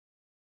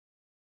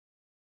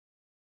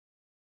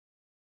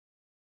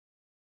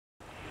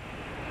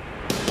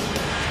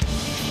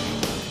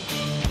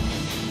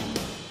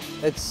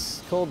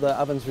It's called the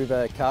Ovens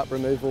River Carp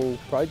Removal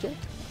Project.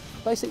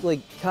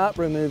 Basically, carp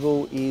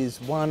removal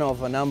is one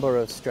of a number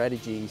of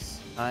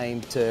strategies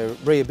aimed to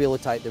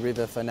rehabilitate the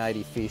river for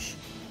native fish.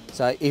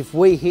 So if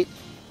we hit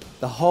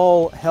the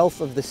whole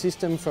health of the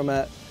system from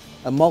a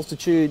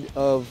multitude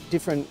of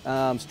different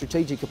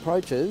strategic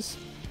approaches,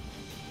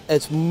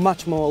 it's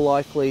much more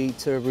likely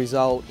to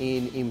result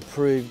in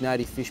improved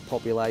native fish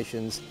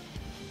populations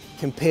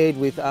compared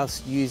with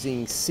us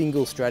using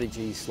single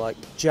strategies like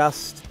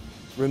just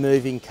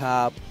removing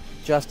carp,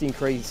 just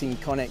increasing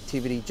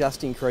connectivity,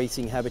 just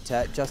increasing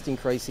habitat, just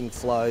increasing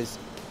flows.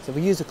 So if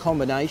we use a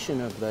combination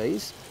of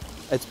these,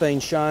 it's been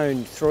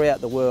shown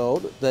throughout the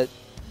world that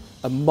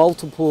a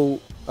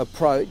multiple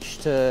approach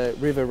to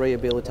river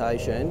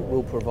rehabilitation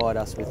will provide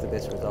us with the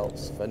best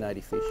results for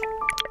native fish.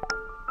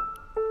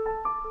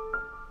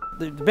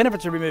 The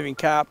benefits of removing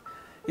carp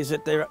is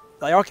that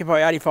they occupy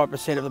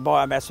 85% of the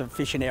biomass of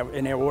fish in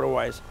our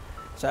waterways.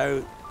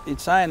 So in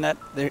saying that,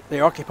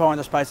 they're occupying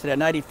the space that our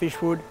native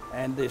fish would,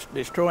 and they're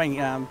destroying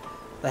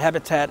the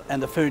habitat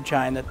and the food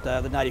chain that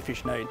the native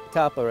fish need.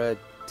 Carp are a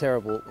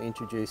terrible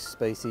introduced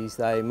species.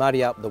 They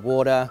muddy up the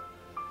water.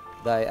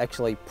 They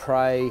actually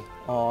prey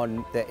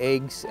on the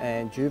eggs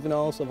and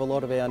juveniles of a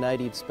lot of our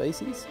native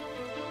species.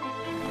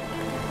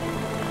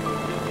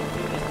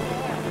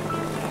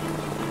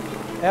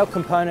 Our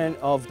component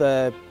of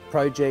the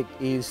project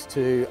is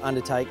to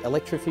undertake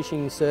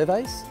electrofishing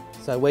surveys.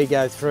 So we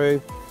go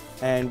through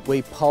and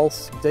we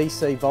pulse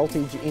DC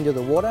voltage into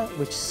the water,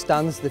 which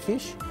stuns the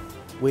fish.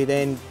 We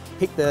then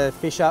pick the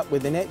fish up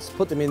with the nets,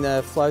 put them in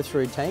the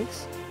flow-through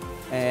tanks,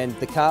 and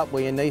the carp,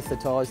 we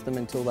anaesthetise them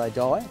until they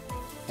die.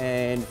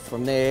 And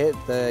from there,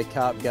 the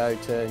carp go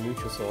to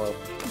NutriSoil.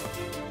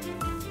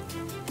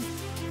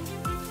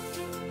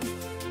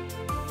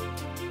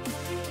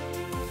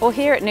 Well,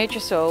 here at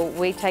NutriSoil,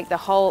 we take the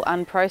whole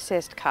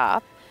unprocessed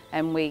carp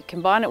and we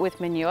combine it with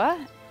manure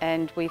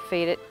and we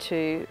feed it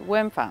to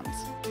worm farms.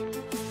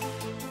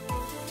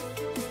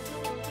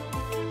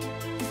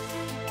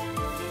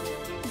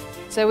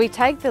 So we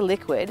take the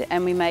liquid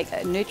and we make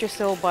a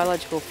NutriSoil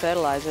biological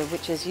fertiliser,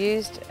 which is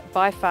used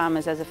by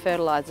farmers as a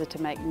fertiliser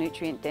to make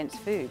nutrient-dense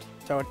food.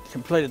 So it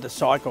completed the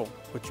cycle,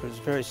 which was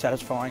very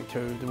satisfying to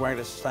the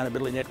Wangaratta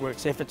Sustainability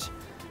Network's efforts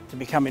to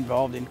become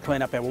involved in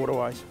clean up our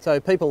waterways. So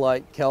people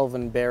like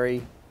Kelvin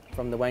Berry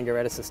from the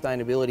Wangaratta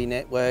Sustainability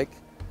Network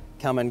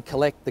come and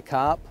collect the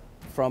carp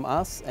from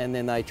us, and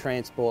then they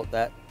transport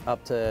that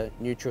up to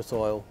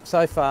NutriSoil.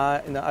 So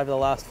far, over the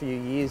last few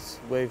years,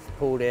 we've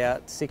pulled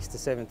out 6,000 to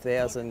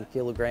 7,000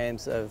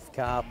 kilograms of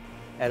carp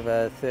out of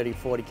a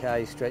 30-40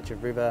 k stretch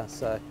of river.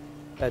 So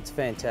it's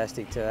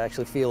fantastic to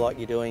actually feel like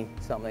you're doing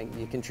something,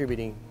 you're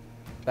contributing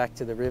back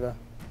to the river.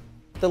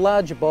 The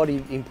larger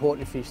bodied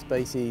important fish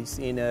species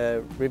in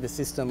a river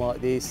system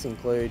like this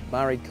include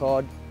Murray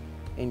Cod,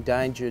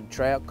 endangered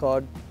Trout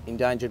cod,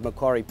 endangered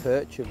Macquarie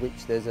Perch, of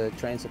which there's a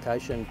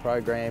translocation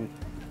program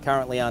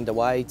currently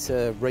underway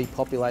to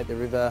repopulate the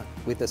river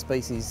with a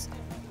species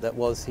that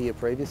was here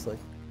previously.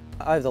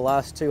 Over the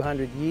last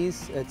 200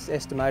 years, it's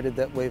estimated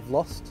that we've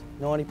lost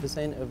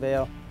 90% of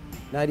our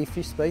native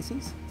fish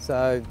species.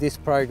 So this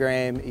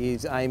program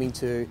is aiming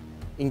to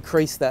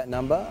increase that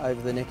number over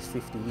the next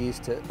 50 years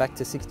to back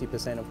to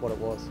 60% of what it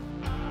was.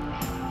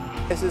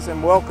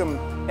 And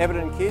welcome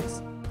Everton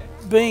kids.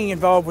 Being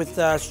involved with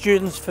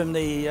students from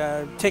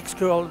the tech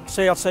school,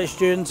 CLC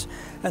students,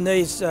 and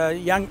these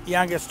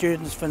younger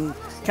students from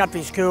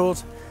country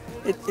schools,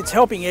 it's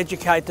helping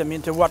educate them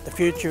into what the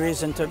future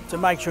is and to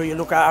make sure you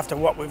look after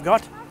what we've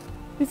got.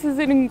 This is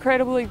an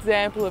incredible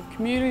example of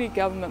community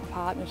government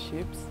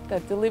partnerships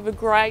that deliver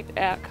great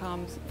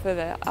outcomes for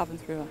the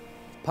Ovens River.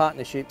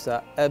 Partnerships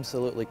are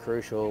absolutely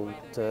crucial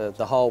to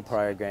the whole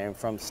program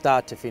from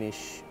start to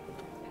finish.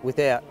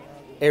 Without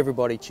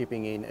everybody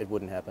chipping in, it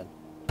wouldn't happen.